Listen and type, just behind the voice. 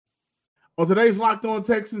On today's Locked On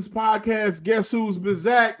Texans podcast, guess who's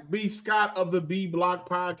Bizak? B. Scott of the B Block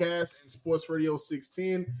Podcast and Sports Radio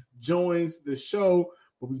 610 joins the show.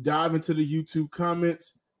 But we dive into the YouTube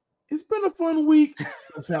comments. It's been a fun week.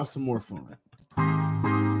 Let's have some more fun.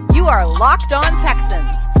 You are Locked On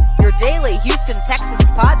Texans, your daily Houston Texans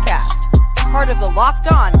podcast. Part of the Locked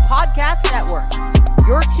On Podcast Network,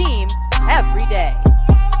 your team every day.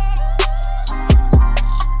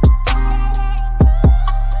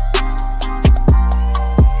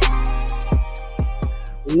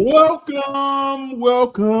 Welcome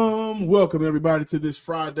everybody to this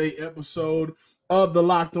Friday episode of the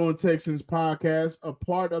Locked On Texans podcast, a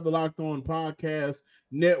part of the Locked On Podcast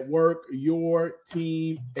Network, your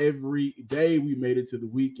team every day. We made it to the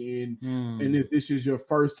weekend, and if this is your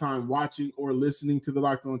first time watching or listening to the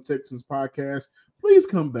Locked On Texans podcast, please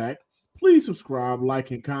come back. Please subscribe,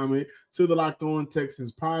 like, and comment to the Locked On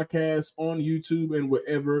Texans podcast on YouTube and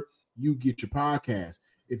wherever you get your podcast.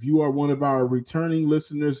 If you are one of our returning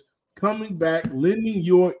listeners coming back, lending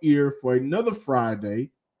your ear for another Friday,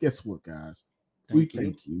 guess what, guys?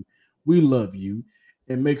 Thank you. We love you.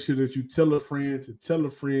 And make sure that you tell a friend to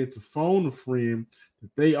phone a friend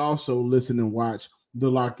that they also listen and watch the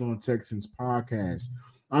Locked On Texans podcast.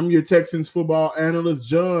 I'm your Texans football analyst,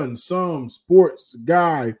 John, some sports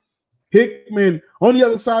guy, Hickman. On the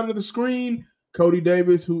other side of the screen, Cody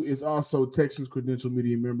Davis, who is also Texans Credential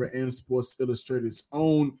Media member and Sports Illustrated's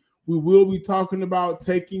own. We will be talking about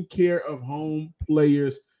taking care of home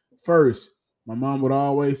players first. My mom would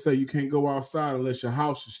always say you can't go outside unless your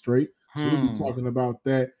house is straight. So we'll be talking about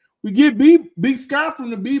that. We get Big Scott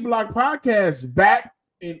from the B Block Podcast back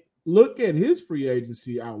and look at his free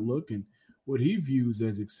agency outlook and what he views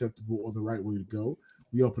as acceptable or the right way to go.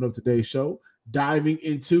 We open up today's show diving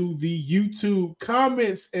into the YouTube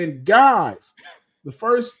comments. And guys, the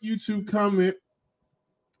first YouTube comment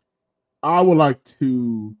I would like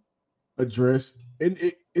to address, and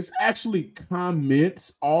it's actually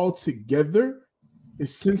comments all together.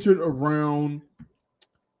 It's centered around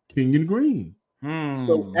Kenyon Green.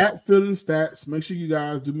 So at Feeling Stats, make sure you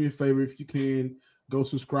guys do me a favor if you can go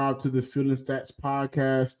subscribe to the Feeling Stats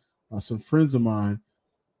podcast. Some friends of mine,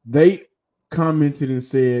 they commented and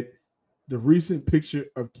said the recent picture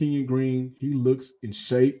of Kenyon Green, he looks in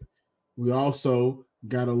shape. We also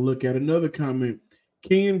got to look at another comment.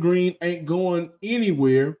 Kenyon Green ain't going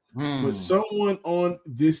anywhere, but someone on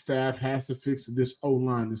this staff has to fix this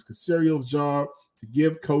O-line. It's Casario's job to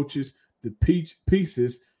give coaches the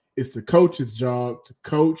pieces. It's the coach's job to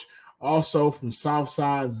coach. Also from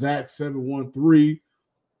Southside, Zach 713,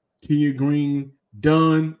 Kenyon Green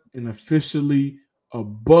done and officially a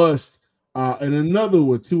bust. And another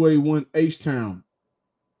one, 281 H-Town.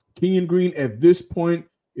 Kenyon Green at this point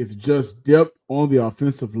is just depth on the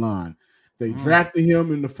offensive line. They drafted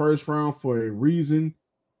him in the first round for a reason.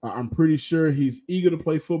 I'm pretty sure he's eager to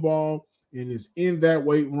play football and is in that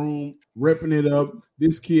weight room, repping it up.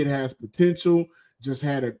 This kid has potential, just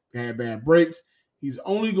had bad breaks. He's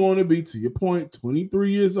only going to be, to your point,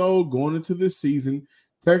 23 years old going into this season.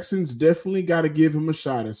 Texans definitely got to give him a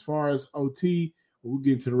shot. As far as OT, we'll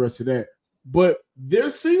get into the rest of that. But there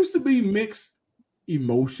seems to be mixed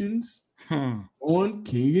emotions on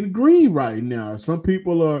Kenyon Green right now. Some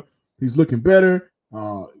people are, he's looking better.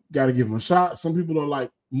 Got to give him a shot. Some people are like,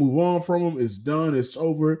 move on from him. It's done. It's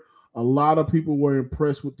over. A lot of people were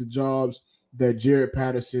impressed with the jobs that Jared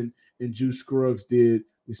Patterson and Juice Scruggs did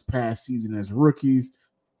this past season as rookies.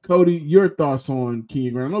 Cody, your thoughts on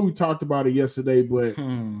Kenyon Green? I know we talked about it yesterday, but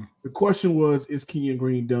the question was, is Kenyon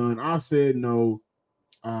Green done? I said no.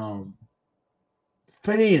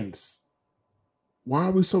 Fans, why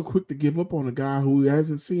are we so quick to give up on a guy who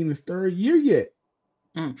hasn't seen his third year yet?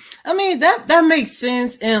 I mean, that makes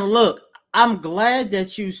sense. And look, I'm glad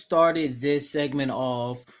that you started this segment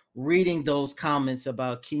off reading those comments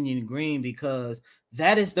about Kenyon Green, because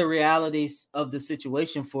that is the realities of the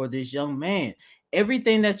situation for this young man.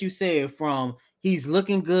 Everything that you said, from he's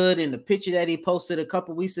looking good in the picture that he posted a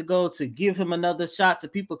couple weeks ago to give him another shot to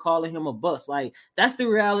people calling him a bust. Like, that's the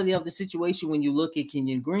reality of the situation when you look at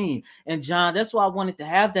Kenyon Green. And John, that's why I wanted to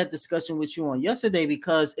have that discussion with you on yesterday,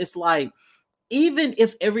 because it's like, even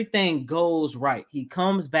if everything goes right, he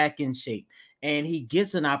comes back in shape and he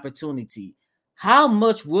gets an opportunity. How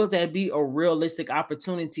much will that be a realistic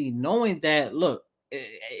opportunity, knowing that, look,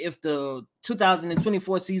 if the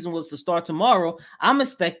 2024 season was to start tomorrow, I'm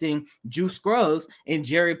expecting Juice Scruggs and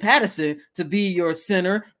Jerry Patterson to be your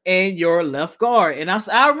center and your left guard. And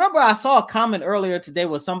I remember I saw a comment earlier today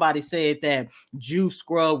where somebody said that Juice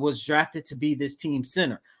Scruggs was drafted to be this team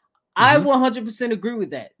center. I 100% agree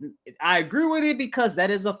with that. I agree with it because that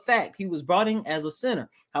is a fact. He was brought in as a center.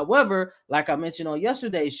 However, like I mentioned on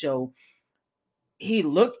yesterday's show, he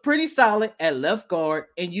looked pretty solid at left guard,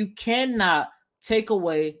 and you cannot take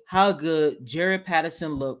away how good Jared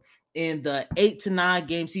Patterson looked in the 8 to 9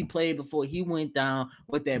 games he played before he went down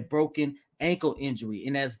with that broken ankle injury.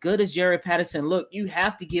 And as good as Jared Patterson looked, you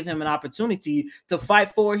have to give him an opportunity to fight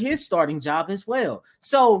for his starting job as well.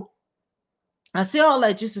 So I say all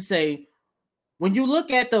that just to say, when you look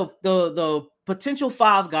at the potential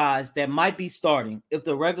 5 guys that might be starting if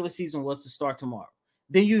the regular season was to start tomorrow,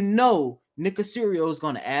 then you know Nick Caserio is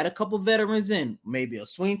going to add a couple veterans in, maybe a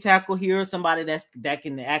swing tackle here, somebody that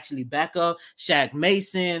can actually back up Shaq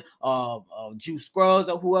Mason, Juice Scruggs,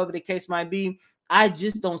 or whoever the case might be. I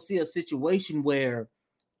just don't see a situation where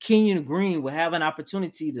Kenyon Green will have an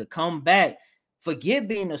opportunity to come back, forget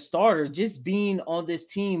being a starter, just being on this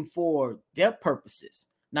team for depth purposes.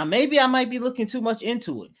 Now, maybe I might be looking too much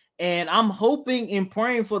into it, and I'm hoping and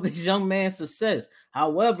praying for this young man's success.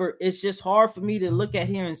 However, it's just hard for me to look at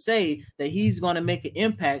here and say that he's going to make an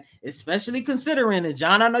impact, especially considering that,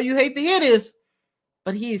 John, I know you hate to hear this,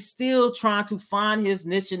 but he is still trying to find his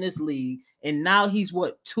niche in this league, and now he's,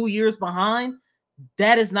 2 years behind?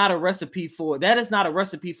 That is not a recipe for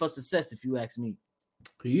success, if you ask me.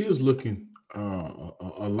 He is looking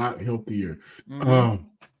a lot healthier.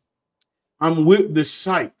 I'm with the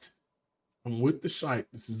Shite.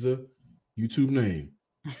 This is a YouTube name.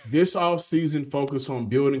 This offseason, focus on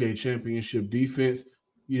building a championship defense.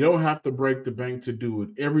 You don't have to break the bank to do it.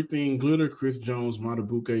 Everything glitter, Chris Jones,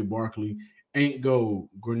 Matabuke, Barkley, ain't gold.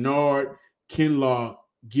 Grenard, Kinlaw,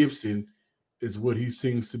 Gibson is what he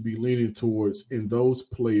seems to be leaning towards. And those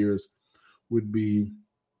players would be,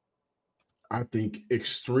 I think,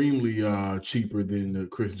 extremely cheaper than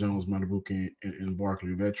Chris Jones, Matabuke, and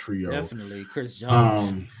Barkley. That trio. Definitely Chris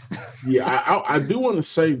Jones. I do want to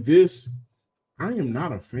say this. I am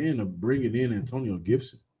not a fan of bringing in Antonio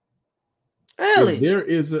Gibson. Really? If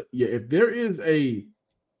there is a,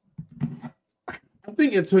 I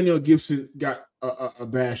think Antonio Gibson got a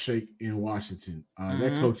bad shake in Washington.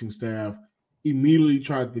 That coaching staff immediately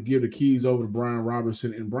tried to give the keys over to Brian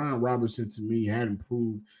Robinson, and Brian Robinson, to me, hadn't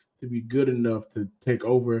proved to be good enough to take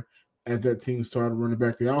over as that team started running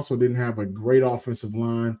back. They also didn't have a great offensive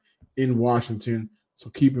line in Washington,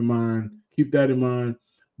 so keep that in mind.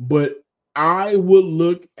 But I would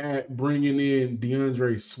look at bringing in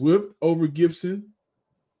DeAndre Swift over Gibson,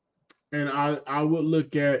 and I would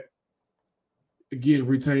look at, again,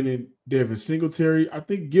 retaining Devin Singletary. I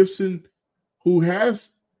think Gibson, who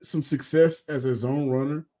has some success as a zone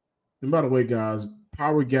runner, and by the way, guys,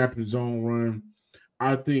 power gap and zone run,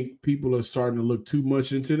 I think people are starting to look too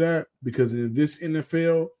much into that, because in this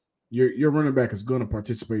NFL, your running back is going to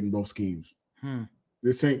participate in both schemes.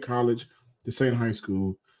 This ain't college. This ain't high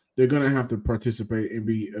school. They're going to have to participate and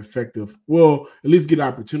be effective. Well, at least get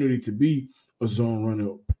opportunity to be a zone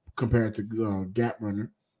runner compared to gap runner,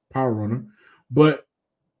 power runner. But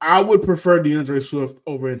I would prefer DeAndre Swift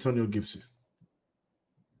over Antonio Gibson.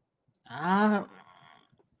 I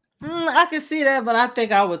can see that, but I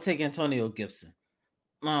think I would take Antonio Gibson.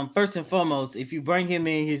 First and foremost, if you bring him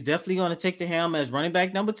in, he's definitely going to take the helm as running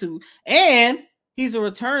back number 2, and he's a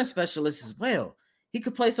return specialist as well. He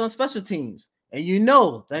could play some special teams, and you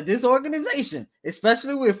know that this organization,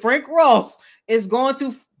 especially with Frank Ross, is going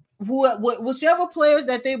to whichever players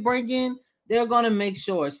that they bring in, they're going to make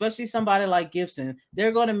sure, especially somebody like Gibson,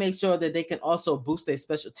 they're going to make sure that they can also boost their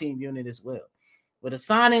special team unit as well. With a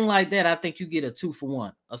signing like that, I think you get a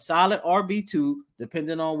 2-for-1, a solid RB2,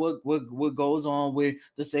 depending on what goes on with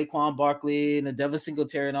the Saquon Barkley and the Devin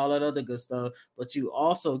Singletary and all that other good stuff. But you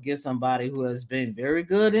also get somebody who has been very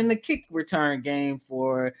good in the kick return game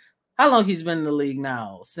for how long he's been in the league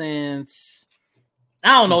now? Since,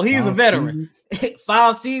 I don't know, he's a veteran.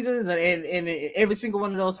 5 seasons, and every single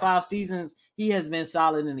one of those 5 seasons, he has been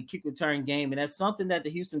solid in the kick return game. And that's something that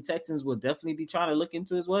the Houston Texans will definitely be trying to look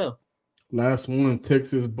into as well. Last one,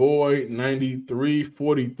 Texas boy,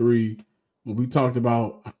 93-43. When we talked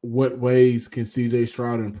about what ways can CJ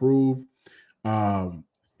Stroud improve,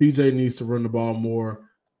 CJ needs to run the ball more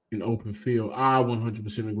in open field. I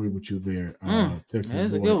 100% agree with you there, Texas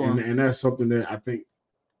that's boy. A good one. And that's something that I think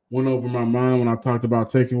went over my mind when I talked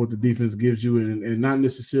about taking what the defense gives you and not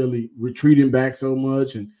necessarily retreating back so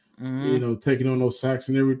much and taking on those sacks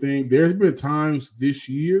and everything. There's been times this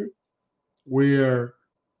year where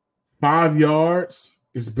 5 yards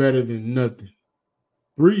is better than nothing.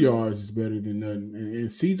 3 yards is better than nothing. And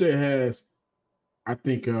CJ has, I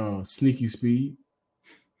think, sneaky speed.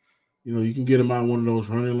 You can get him out of one of those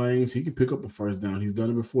running lanes. He can pick up a first down. He's done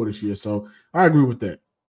it before this year. So I agree with that.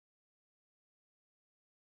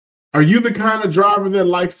 Are you the kind of driver that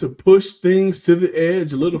likes to push things to the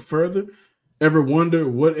edge a little further? Ever wonder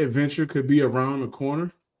what adventure could be around the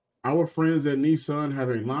corner? Our friends at Nissan have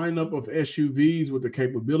a lineup of SUVs with the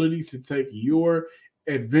capabilities to take your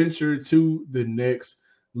adventure to the next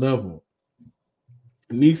level.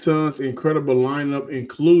 Nissan's incredible lineup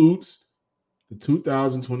includes the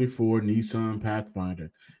 2024 Nissan Pathfinder.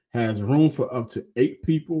 Has room for up to 8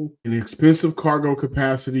 people, an expensive cargo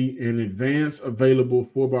capacity, and advanced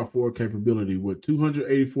available 4x4 capability with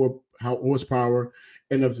 284 horsepower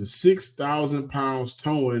and up to 6,000 pounds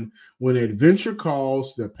towing. When adventure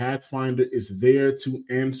calls, the Pathfinder is there to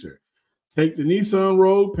answer. Take the Nissan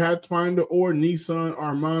Rogue, Pathfinder, or Nissan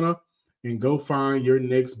Armada and go find your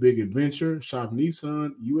next big adventure. Shop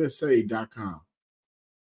NissanUSA.com.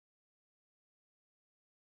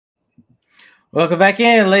 Welcome back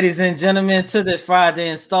in, ladies and gentlemen, to this Friday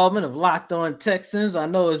installment of Locked On Texans. I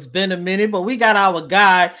know it's been a minute, but we got our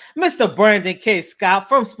guy, Mr. Brandon K. Scott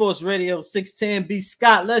from Sports Radio 610. B.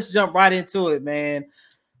 Scott, let's jump right into it, man.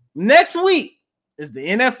 Next week is the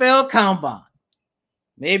NFL Combine.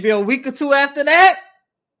 Maybe a week or two after that,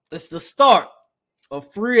 it's the start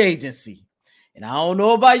of free agency. And I don't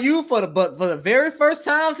know about you, but for the very first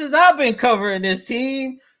time since I've been covering this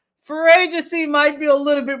team, free agency might be a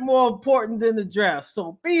little bit more important than the draft.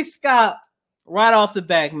 So, B. Scott, right off the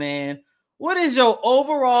back, man, what is your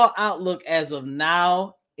overall outlook as of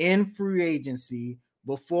now in free agency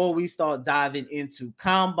before we start diving into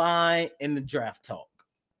combine and the draft talk?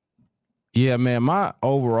 Yeah, man, my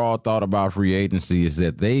overall thought about free agency is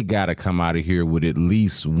that they got to come out of here with at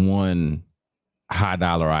least one high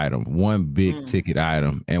dollar item, one big ticket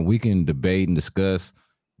item, and we can debate and discuss,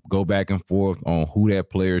 go back and forth on who that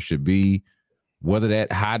player should be, whether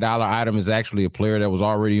that high dollar item is actually a player that was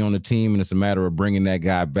already on the team and it's a matter of bringing that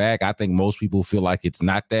guy back. I think most people feel like it's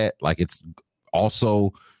not that. Like, it's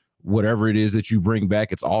also whatever it is that you bring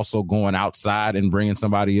back, it's also going outside and bringing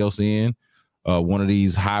somebody else in. One of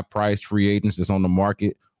these high-priced free agents that's on the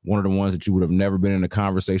market, one of the ones that you would have never been in a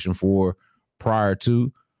conversation for prior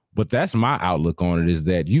to. But that's my outlook on it, is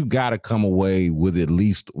that you've got to come away with at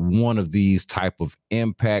least one of these type of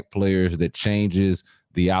impact players that changes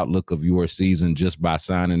the outlook of your season just by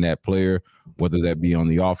signing that player, whether that be on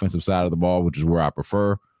the offensive side of the ball, which is where I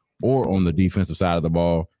prefer, or on the defensive side of the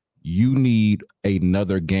ball. You need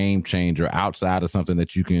another game changer outside of something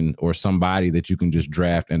that you can, or somebody that you can just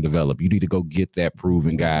draft and develop. You need to go get that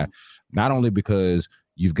proven guy, not only because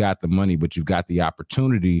you've got the money, but you've got the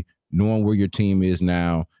opportunity, knowing where your team is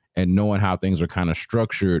now and knowing how things are kind of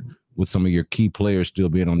structured with some of your key players still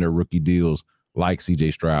being on their rookie deals, like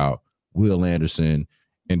CJ Stroud, Will Anderson,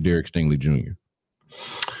 and Derek Stingley Jr.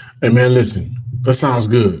 Hey, man, listen, that sounds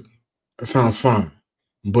good. That sounds fine.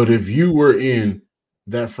 But if you were in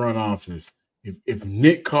that front office, if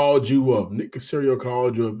Nick called you up, Nick Caserio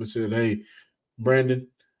called you up and said, hey, Brandon,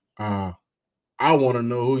 I want to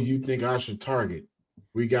know who you think I should target.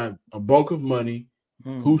 We got a bulk of money.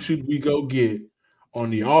 Who should we go get on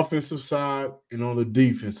the offensive side and on the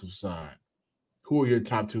defensive side? Who are your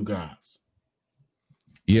top two guys?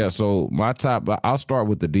 Yeah, so I'll start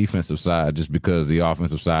with the defensive side just because the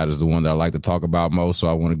offensive side is the one that I like to talk about most, so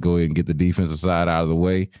I want to go ahead and get the defensive side out of the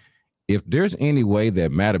way. If there's any way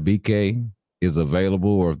that Matabike is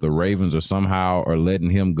available, or if the Ravens are letting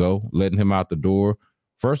him go, letting him out the door,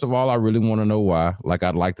 first of all, I really want to know why. Like,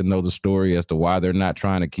 I'd like to know the story as to why they're not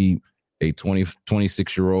trying to keep a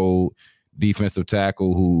 26-year-old defensive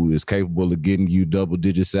tackle who is capable of getting you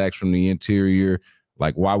double-digit sacks from the interior.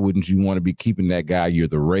 Like, why wouldn't you want to be keeping that guy? You're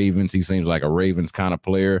the Ravens. He seems like a Ravens kind of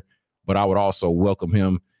player, but I would also welcome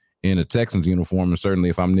him in a Texans uniform. And certainly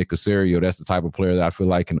if I'm Nick Caserio, that's the type of player that I feel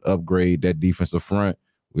like can upgrade that defensive front.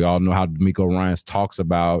 We all know how DeMeco Ryans talks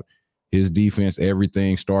about his defense,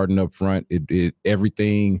 everything starting up front. The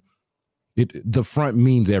front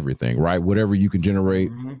means everything, right? Whatever you can generate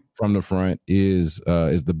from the front is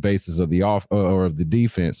the basis of the of the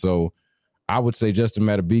defense. So I would say Justin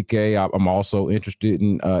Matabike. I'm also interested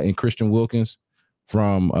in Christian Wilkins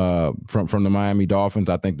from the Miami Dolphins.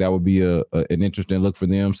 I think that would be an interesting look for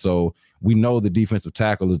them. So we know the defensive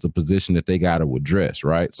tackle is a position that they got to address,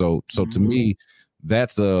 right? So to me,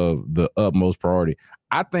 that's the utmost priority.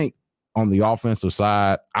 I think on the offensive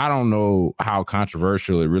side, I don't know how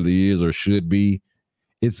controversial it really is or should be.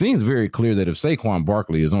 It seems very clear that if Saquon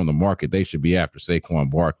Barkley is on the market, they should be after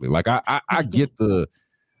Saquon Barkley. Like, I get the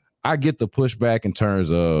pushback in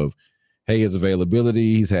terms of, hey, his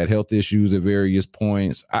availability, he's had health issues at various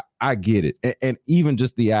points. I get it. And even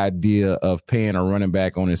just the idea of paying a running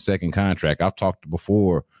back on his second contract, I've talked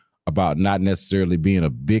before about not necessarily being a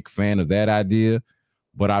big fan of that idea.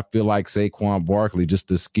 But I feel like Saquon Barkley, just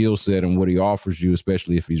the skill set and what he offers you,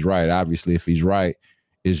 especially if he's right. Obviously, if he's right,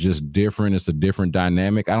 is just different. It's a different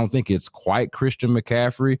dynamic. I don't think it's quite Christian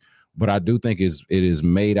McCaffrey, but I do think it is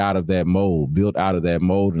made out of that mold, built out of that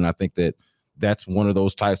mold. And I think that that's one of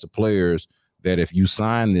those types of players that if you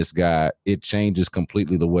sign this guy, it changes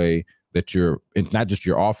completely the way that it's not just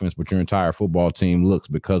your offense, but your entire football team looks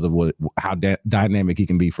because of how dynamic he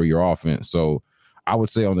can be for your offense. So I would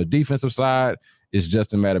say on the defensive side, it's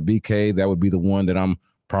Justin Madubuike. That would be the one that I'm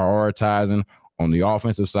prioritizing. On the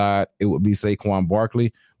offensive side, it would be Saquon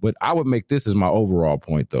Barkley. But I would make this as my overall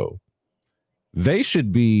point, though. They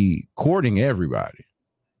should be courting everybody,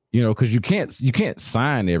 because you can't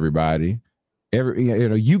sign everybody.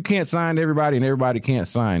 You can't sign everybody, and everybody can't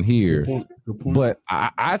sign here. Good point. But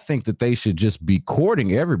I think that they should just be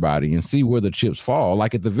courting everybody and see where the chips fall.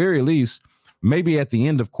 Like at the very least, maybe at the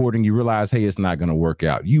end of courting, you realize, hey, it's not going to work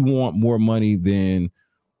out. You want more money than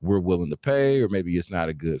we're willing to pay, or maybe it's not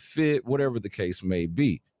a good fit, whatever the case may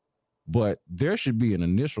be. But there should be an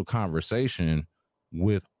initial conversation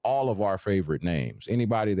with all of our favorite names.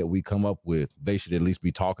 Anybody that we come up with, they should at least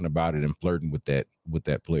be talking about it and flirting with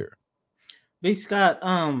that player. Big Scott,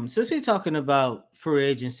 since we're talking about free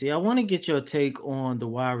agency, I want to get your take on the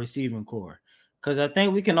wide receiving core, because I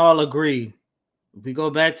think we can all agree. If we go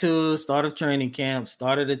back to the start of training camp,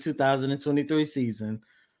 start of the 2023 season,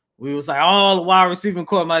 we was like, the wide receiving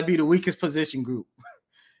core might be the weakest position group.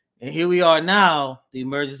 And here we are now, the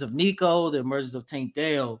emergence of Nico, the emergence of Tank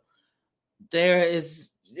Dell. There is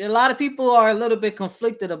a lot of people are a little bit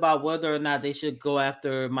conflicted about whether or not they should go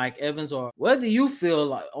after Mike Evans, or what do you feel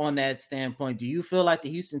like on that standpoint? Do you feel like the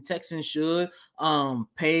Houston Texans should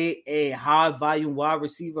pay a high volume wide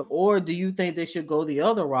receiver, or do you think they should go the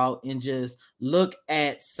other route and just look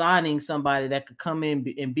at signing somebody that could come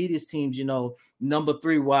in and be this team's, number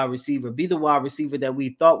 3 wide receiver, be the wide receiver that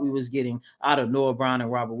we thought we was getting out of Noah Brown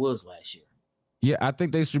and Robert Woods last year? Yeah, I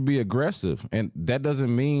think they should be aggressive. And that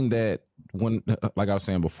doesn't mean that when, like I was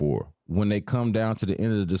saying before, when they come down to the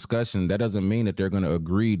end of the discussion, that doesn't mean that they're going to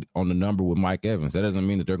agree on the number with Mike Evans. That doesn't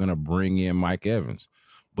mean that they're going to bring in Mike Evans.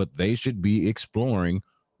 But they should be exploring,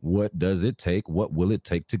 what does it take? What will it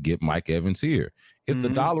take to get Mike Evans here? If the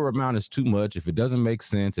dollar amount is too much, if it doesn't make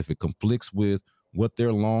sense, if it conflicts with what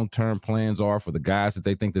their long-term plans are for the guys that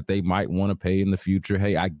they think that they might want to pay in the future,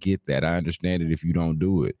 hey, I get that. I understand it if you don't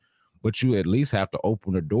do it. But you at least have to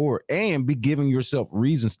open the door and be giving yourself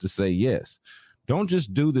reasons to say yes. Don't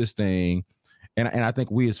just do this thing. And I think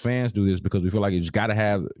we as fans do this because we feel like you just got to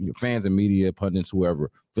have fans and media, pundits, whoever,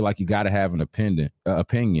 feel like you got to have an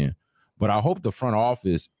opinion. But I hope the front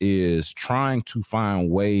office is trying to find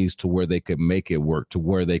ways to where they could make it work, to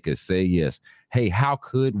where they could say yes. Hey, how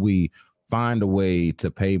could we find a way to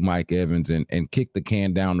pay Mike Evans and kick the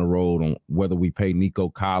can down the road on whether we pay Nico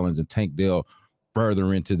Collins and Tank Dell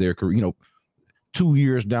further into their career, 2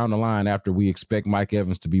 years down the line after we expect Mike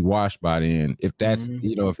Evans to be washed by then, if that's,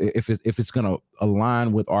 if it's going to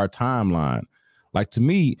align with our timeline. Like, to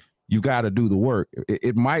me, you got to do the work.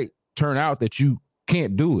 It might turn out that you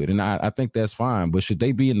can't do it, and I think that's fine. But should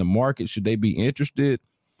they be in the market? Should they be interested?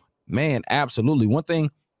 Man, absolutely. One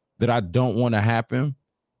thing that I don't want to happen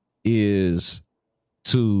is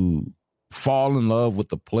to fall in love with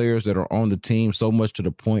the players that are on the team so much to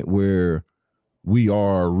the point where we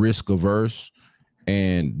are risk averse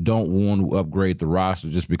and don't want to upgrade the roster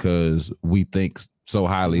just because we think so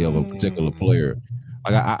highly of a particular player.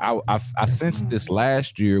 Like I sensed this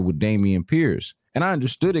last year with Dameon Pierce, and I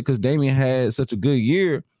understood it because Dameon had such a good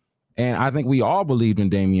year, and I think we all believed in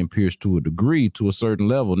Dameon Pierce to a degree, to a certain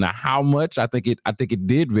level. Now, how much? I think it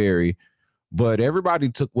did vary, but everybody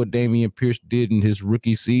took what Dameon Pierce did in his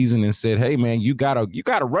rookie season and said, "Hey, man, you got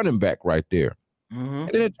a running back right there." And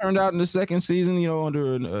then it turned out in the second season,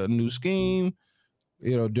 under a new scheme,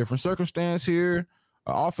 different circumstance here.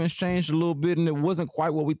 Offense changed a little bit, and it wasn't quite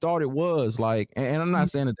what we thought it was. Like, and I'm not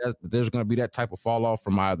saying that there's going to be that type of fall off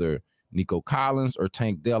from either Nico Collins or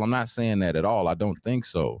Tank Dell. I'm not saying that at all. I don't think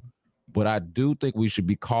so. But I do think we should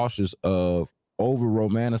be cautious of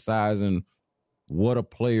over-romanticizing what a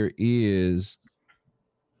player is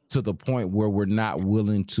to the point where we're not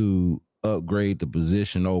willing to upgrade the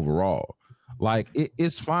position overall. Like,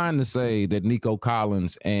 it's fine to say that Nico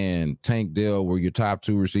Collins and Tank Dell were your top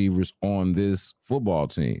 2 receivers on this football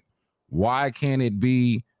team. Why can't it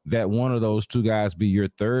be that one of those 2 guys be your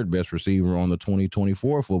 3rd best receiver on the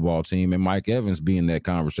 2024 football team and Mike Evans be in that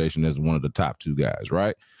conversation as one of the top 2 guys,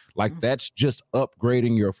 right? Like, that's just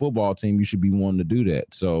upgrading your football team. You should be wanting to do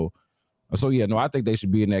that. So yeah, no, I think they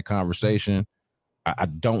should be in that conversation. I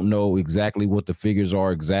don't know exactly what the figures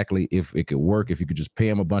are exactly if it could work, if you could just pay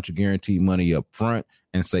him a bunch of guaranteed money up front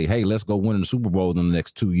and say, hey, let's go win the Super Bowl in the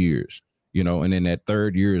next 2 years, and then that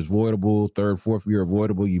third year is voidable, fourth year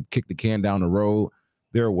avoidable. You kick the can down the road.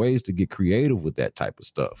 There are ways to get creative with that type of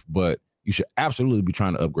stuff, but you should absolutely be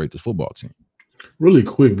trying to upgrade this football team. Really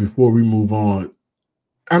quick before we move on,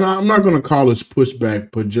 and I'm not going to call this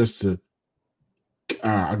pushback, but just to,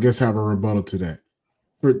 I guess, have a rebuttal to that.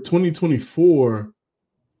 For 2024,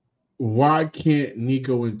 why can't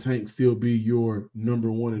Nico and Tank still be your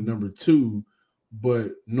number one and number two,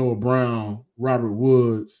 but Noah Brown, Robert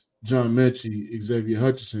Woods, John Mechie, Xavier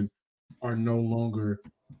Hutchinson are no longer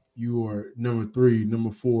your number three,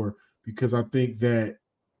 number four? Because I think that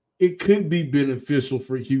it could be beneficial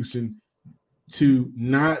for Houston to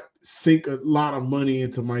not sink a lot of money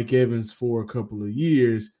into Mike Evans for a couple of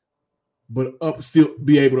years, but still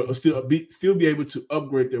be able to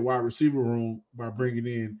upgrade their wide receiver room by bringing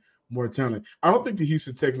in more talent. I don't think the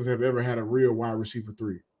Houston Texans have ever had a real wide receiver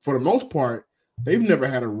three. For the most part, they've never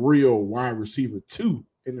had a real wide receiver two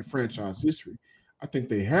in the franchise history. I think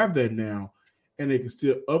they have that now, and they can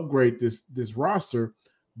still upgrade this roster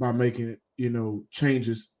by making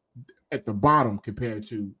changes at the bottom compared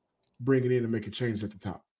to bringing in and making changes at the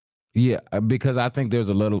top. Yeah, because I think there's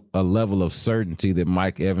a level of certainty that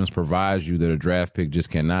Mike Evans provides you that a draft pick just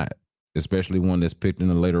cannot, especially one that's picked in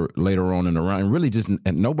the later on in the round. And really, just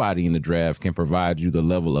nobody in the draft can provide you the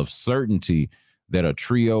level of certainty that a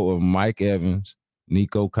trio of Mike Evans,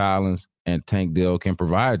 Nico Collins, and Tank Dell can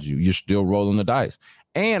provide you. You're still rolling the dice.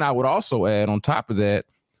 And I would also add on top of that,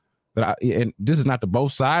 and this is not to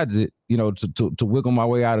both sides it, to wiggle my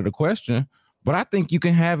way out of the question, but I think you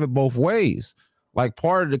can have it both ways. Like,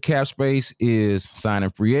 part of the cap space is signing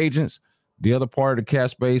free agents. The other part of the cap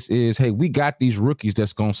space is, hey, we got these rookies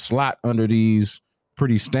that's going to slot under these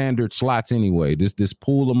pretty standard slots anyway. This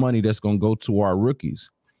pool of money that's going to go to our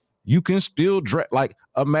rookies. You can still draft. Like,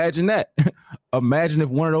 imagine that. Imagine if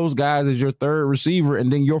one of those guys is your third receiver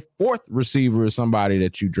and then your fourth receiver is somebody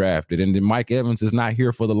that you drafted, and then Mike Evans is not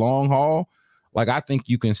here for the long haul. Like, I think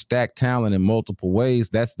you can stack talent in multiple ways.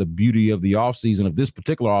 That's the beauty of the offseason, of this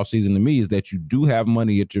particular offseason to me, is that you do have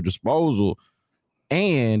money at your disposal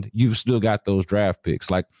and you've still got those draft picks.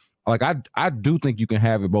 Like I do think you can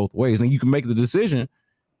have it both ways. And you can make the decision,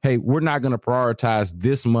 hey, we're not going to prioritize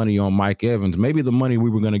this money on Mike Evans. Maybe the money we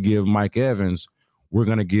were going to give Mike Evans, we're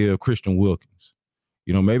going to give Christian Wilkins.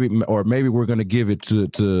 Maybe we're going to give it to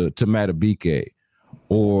Matabike,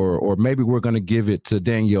 or maybe we're going to give it to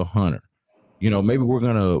Danielle Hunter. Maybe we're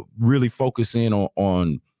going to really focus in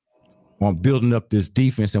on building up this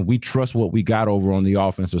defense, and we trust what we got over on the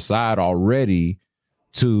offensive side already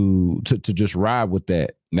to just ride with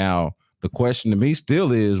that. Now, the question to me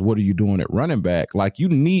still is, what are you doing at running back? Like, you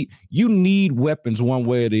need weapons one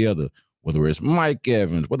way or the other, whether it's Mike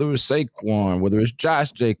Evans, whether it's Saquon, whether it's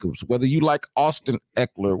Josh Jacobs, whether you like Austin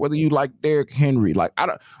Eckler, whether you like Derrick Henry. Like, I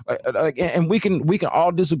don't, and we can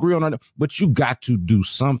all disagree on it, but you got to do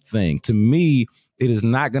something. To me, it is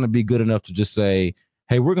not going to be good enough to just say,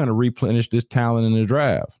 hey, we're going to replenish this talent in the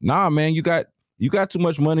draft. Nah, man, you got too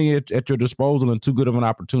much money at your disposal and too good of an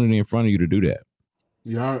opportunity in front of you to do that.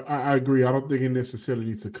 Yeah, I agree. I don't think it necessarily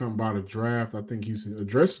needs to come by the draft. I think Houston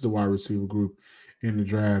addresses the wide receiver group in the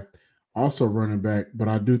draft, also running back, but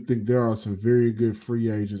I do think there are some very good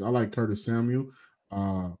free agents. I like Curtis Samuel.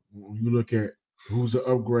 When you look at who's an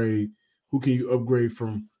upgrade, who can you upgrade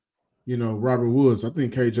from, Robert Woods? I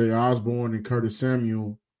think KJ Osborne and Curtis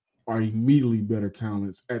Samuel are immediately better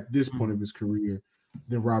talents at this point of his career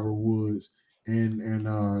than Robert Woods and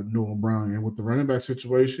Noah Brown. And with the running back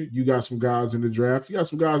situation, you got some guys in the draft. You got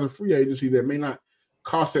some guys in free agency that may not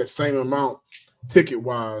cost that same amount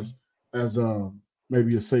ticket-wise as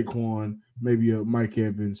maybe a Saquon, maybe a Mike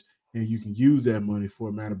Evans, and you can use that money for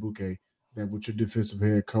a Matabike that with your defensive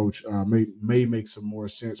head coach may make some more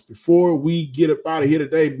sense. Before we get up out of here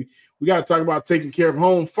today, we got to talk about taking care of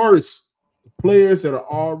home first. The players that are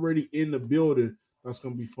already in the building, that's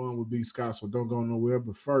going to be fun with Big Scott, so don't go nowhere.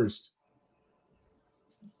 But first,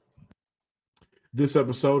 this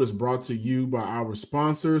episode is brought to you by our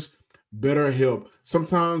sponsors, BetterHelp.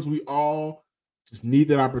 Sometimes we all just need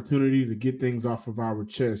that opportunity to get things off of our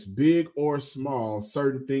chest, big or small.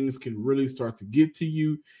 Certain things can really start to get to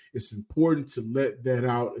you. It's important to let that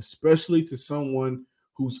out, especially to someone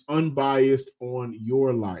who's unbiased on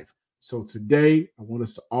your life. So today, I want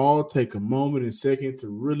us to all take a moment and second to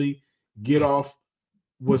really get off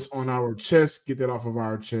what's on our chest, get that off of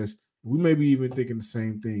our chest. We may be even thinking the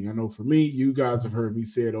same thing. I know for me, you guys have heard me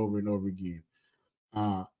say it over and over again.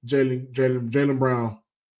 Jaylen Brown.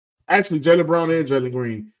 Actually, Jaylen Brown and Jalen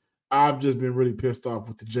Green. I've just been really pissed off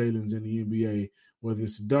with the Jalen's in the NBA, whether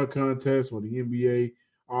it's a dunk contest or the NBA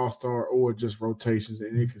All-Star or just rotations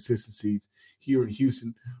and inconsistencies here in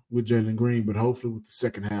Houston with Jalen Green. But hopefully with the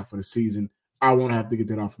second half of the season, I won't have to get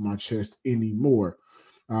that off of my chest anymore.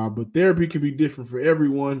 But therapy can be different for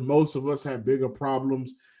everyone. Most of us have bigger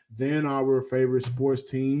problems than our favorite sports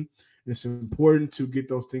team. It's important to get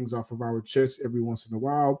those things off of our chest every once in a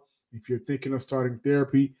while. If you're thinking of starting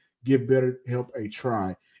therapy, give BetterHelp a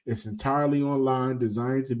try. It's entirely online,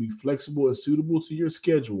 designed to be flexible and suitable to your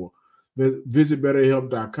schedule. Visit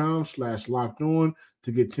BetterHelp.com/lockedon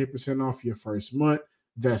to get 10% off your first month.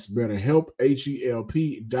 That's BetterHelp,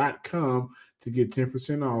 HELP.com to get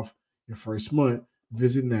 10% off your first month.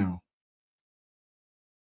 Visit now.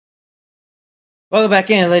 Welcome back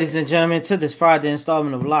in, ladies and gentlemen, to this Friday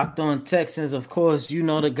installment of Locked On Texans. Of course, you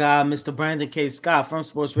know the guy, Mr. Brandon K. Scott from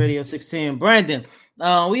Sports Radio 610. Brandon,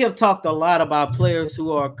 we have talked a lot about players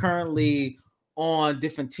who are currently on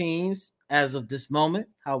different teams as of this moment.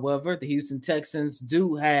 However, the Houston Texans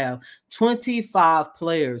do have 25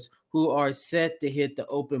 players who are set to hit the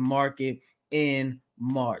open market in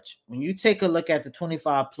March. When you take a look at the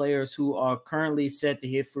 25 players who are currently set to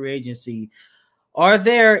hit free agency, are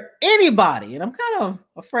there anybody, and I'm kind of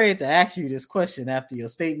afraid to ask you this question after your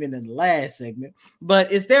statement in the last segment,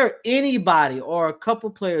 but is there anybody or a couple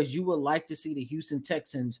players you would like to see the Houston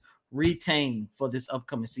Texans retain for this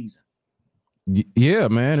upcoming season? Yeah,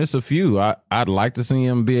 man, it's a few. I'd like to see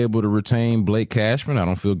him be able to retain Blake Cashman. I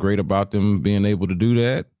don't feel great about them being able to do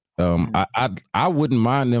that. I wouldn't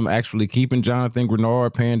mind them actually keeping Jonathan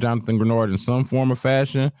Grenard, paying Jonathan Grenard in some form or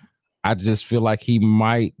fashion. I just feel like he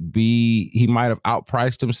might have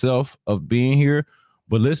outpriced himself of being here.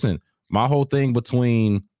 But listen, my whole thing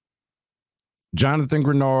between Jonathan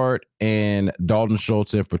Grenard and Dalton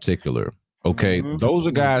Schultz in particular, okay, those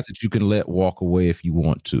are guys that you can let walk away if you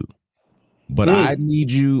want to. But I need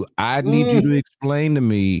you to explain to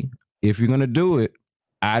me, if you're going to do it,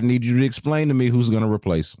 I need you to explain to me who's going to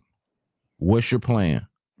replace him. What's your plan?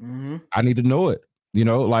 I need to know it. You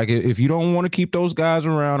know, like if you don't want to keep those guys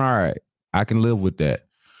around, all right, I can live with that.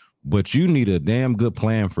 But you need a damn good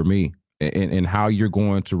plan for me and how you're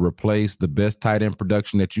going to replace the best tight end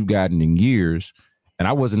production that you've gotten in years. And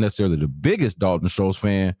I wasn't necessarily the biggest Dalton Schultz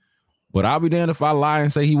fan, but I'll be damned if I lie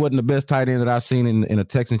and say he wasn't the best tight end that I've seen in a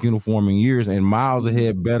Texans uniform in years and miles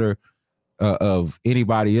ahead better of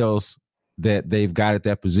anybody else that they've got at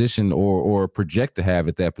that position or project to have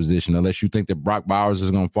at that position, unless you think that Brock Bowers is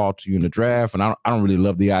going to fall to you in the draft. And I don't really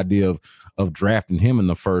love the idea of drafting him in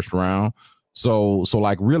the first round. So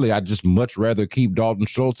like really, I'd just much rather keep Dalton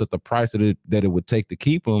Schultz at the price that it would take to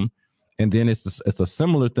keep him. And then it's a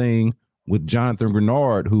similar thing with Jonathan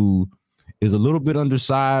Grenard, who is a little bit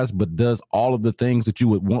undersized, but does all of the things that you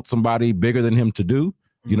would want somebody bigger than him to do.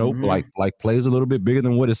 You know, like plays a little bit bigger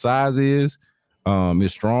than what his size is.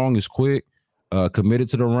 Is strong, is quick, committed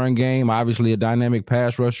to the run game. Obviously, a dynamic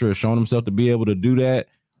pass rusher, has shown himself to be able to do that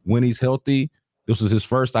when he's healthy. This was his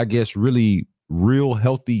first, I guess, really real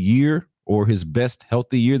healthy year, or his best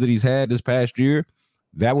healthy year that he's had this past year.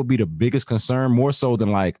 That would be the biggest concern, more so than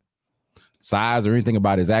like size or anything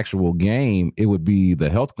about his actual game. It would be the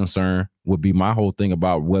health concern, would be my whole thing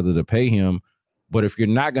about whether to pay him. But if you're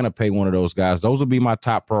not going to pay one of those guys, those would be my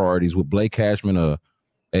top priorities, with Blake Cashman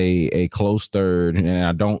a close third, and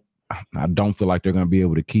I don't feel like they're going to be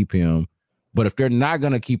able to keep him. But if they're not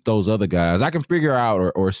going to keep those other guys, I can figure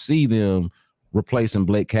out or see them replacing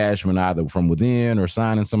Blake Cashman either from within or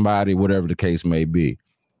signing somebody, whatever the case may be.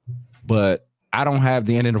 But I don't have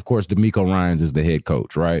and of course, DeMeco Ryans is the head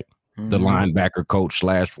coach, right? The linebacker coach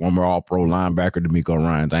 / former All-Pro linebacker, DeMeco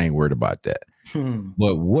Ryans. I ain't worried about that.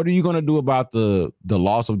 But what are you going to do about the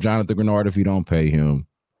loss of Jonathan Grenard if you don't pay him?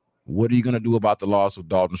 What are you going to do about the loss of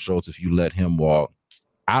Dalton Schultz if you let him walk?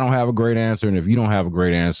 I don't have a great answer, and if you don't have a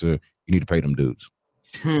great answer, you need to pay them dudes.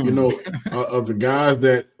 You know, of the guys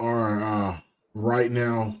that are right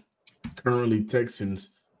now currently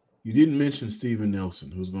Texans, you didn't mention Steven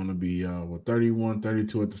Nelson, who's going to be 31,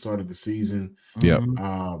 32 at the start of the season. Yep.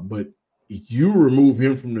 But if you remove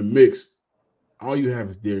him from the mix, all you have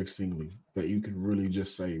is Derek Stingley that you could really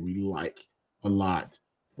just say we like a lot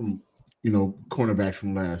from, cornerbacks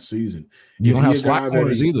from last season. You don't have slot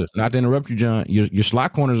corners either. Not to interrupt you, John. Your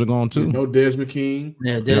slot corners are gone too. No Desmond King.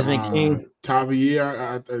 Yeah, Desmond King.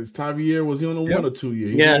 Tavier. Tavier, was he on the 1 or 2 year?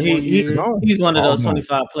 Yeah, he's one of those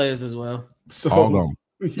 25 players as well. So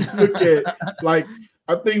you look at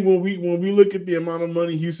I think when we look at the amount of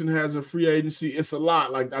money Houston has in free agency, it's a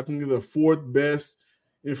lot. Like I think they're the 4th best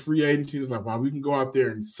in free agency. It's like, wow, we can go out there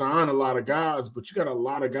and sign a lot of guys, but you got a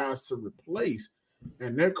lot of guys to replace.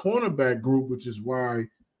 And that cornerback group, which is why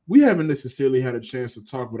we haven't necessarily had a chance to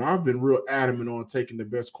talk, but I've been real adamant on taking the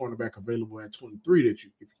best cornerback available at 23.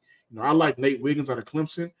 That I like Nate Wiggins out of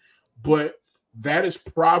Clemson, but that is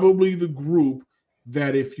probably the group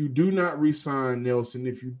that if you do not re-sign Nelson,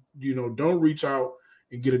 if you don't reach out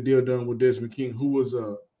and get a deal done with Desmond King, who was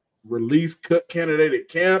a release cut candidate at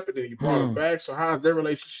camp, and then you brought him back. So how's their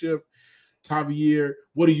relationship? Javier,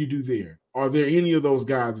 what do you do there? Are there any of those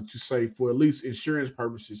guys that you say, for at least insurance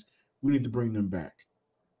purposes, we need to bring them back?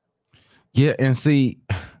 Yeah, and see,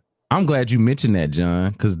 I'm glad you mentioned that,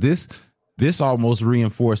 John, because this almost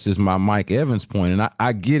reinforces my Mike Evans point. And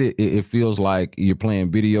I get it. It feels like you're playing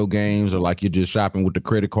video games or like you're just shopping with the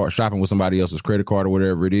credit card, shopping with somebody else's credit card or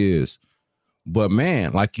whatever it is. But,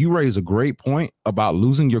 man, like you raise a great point about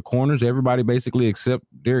losing your corners, everybody basically except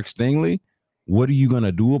Derek Stingley. What are you going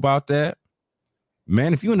to do about that?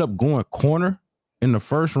 Man, if you end up going corner in the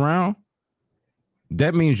first round,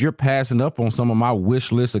 that means you're passing up on some of my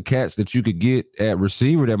wish list of cats that you could get at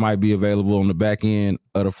receiver that might be available on the back end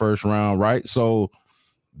of the first round, right? So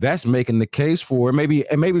that's making the case for it. Maybe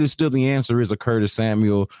still the answer is a Curtis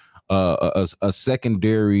Samuel, a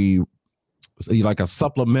secondary, like a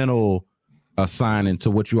supplemental signing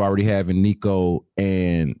to what you already have in Nico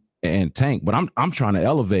and Tank. But I'm trying to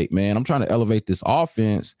elevate, man. I'm trying to elevate this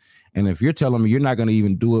offense. And if you're telling me you're not going to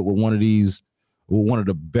even do it with one of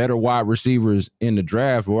the better wide receivers in the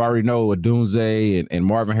draft, we already know Odunze and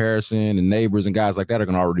Marvin Harrison and Neighbors and guys like that are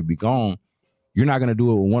going to already be gone. You're not going to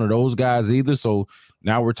do it with one of those guys either. So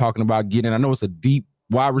now we're talking about I know it's a deep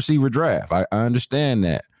wide receiver draft. I understand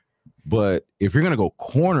that. But if you're going to go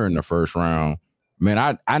corner in the first round,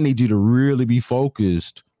 man, I need you to really be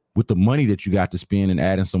focused with the money that you got to spend and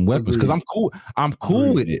adding some weapons, because I'm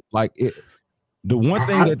cool with it. Like the one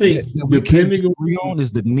thing that we can't agree on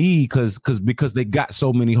is the need, because they got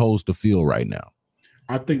so many holes to fill right now.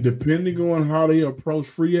 I think depending on how they approach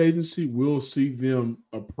free agency, we'll see them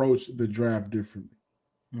approach the draft differently.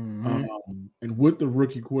 Mm-hmm. And with the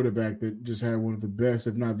rookie quarterback that just had one of the best,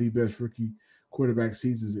 if not the best, rookie quarterback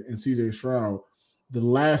seasons in CJ Stroud, the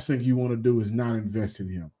last thing you want to do is not invest in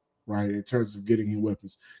him, right, in terms of getting him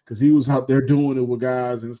weapons, because he was out there doing it with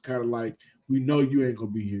guys, and it's kind of like, we know you ain't going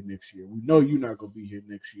to be here next year. We know you're not going to be here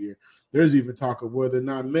next year. There's even talk of whether or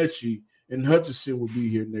not Mechie and Hutchinson will be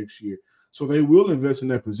here next year. So they will invest in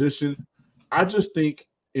that position. I just think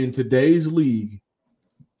in today's league,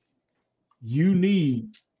 you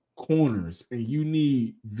need corners, and you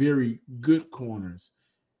need very good corners.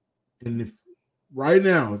 And if right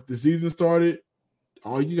now, if the season started,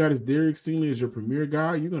 all you got is Derek Stingley as your premier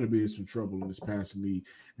guy, you're going to be in some trouble in this passing league.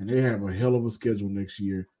 And they have a hell of a schedule next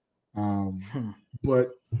year.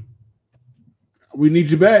 But we need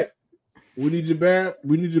you back. We need you back.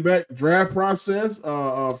 We need you back. Draft process,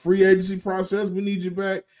 free agency process. We need you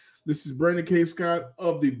back. This is Brandon K. Scott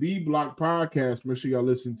of the B Block Podcast. Make sure y'all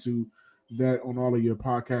listen to that on all of your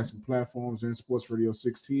podcasting platforms and Sports Radio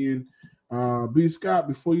 610. B Scott,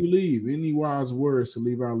 before you leave, any wise words to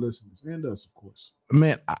leave our listeners and us, of course?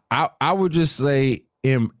 Man, I would just say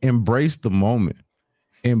embrace the moment.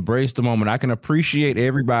 Embrace the moment. I can appreciate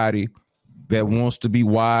everybody that wants to be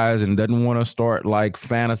wise and doesn't want to start like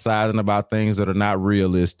fantasizing about things that are not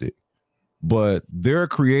realistic. But there are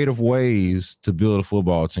creative ways to build a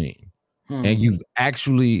football team. And you've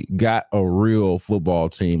actually got a real football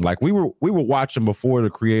team. Like we were watching before the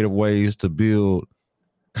creative ways to build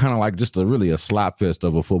kind of like just a slop fest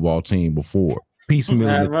of a football team before. Piecemeal.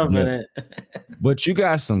 I remember that. But you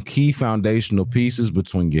got some key foundational pieces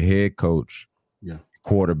between your head coach,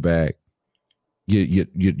 quarterback,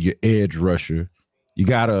 your edge rusher. You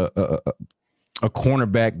got a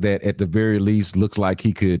cornerback that at the very least looks like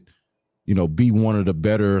he could, be one of the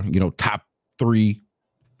better, top 3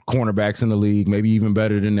 cornerbacks in the league, maybe even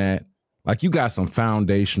better than that. Like, you got some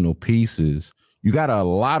foundational pieces. You got a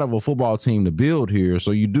lot of a football team to build here,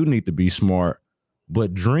 so you do need to be smart,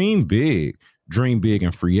 but dream big. Dream big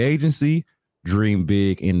in free agency, dream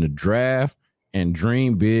big in the draft, and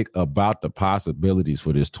dream big about the possibilities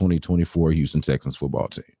for this 2024 Houston Texans football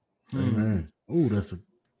team. Amen. Oh, that's a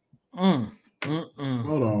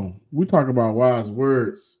hold on. We talk about wise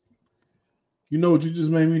words. You know what you just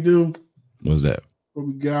made me do? What's that? Before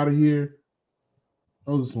we get out of here,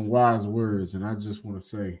 those are some wise words, and I just want to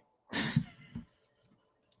say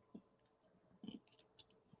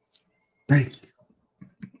thank you.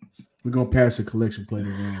 We're going to pass the collection plate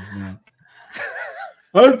around now.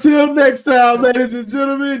 Until next time, ladies and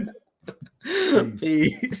gentlemen.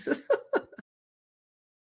 Peace.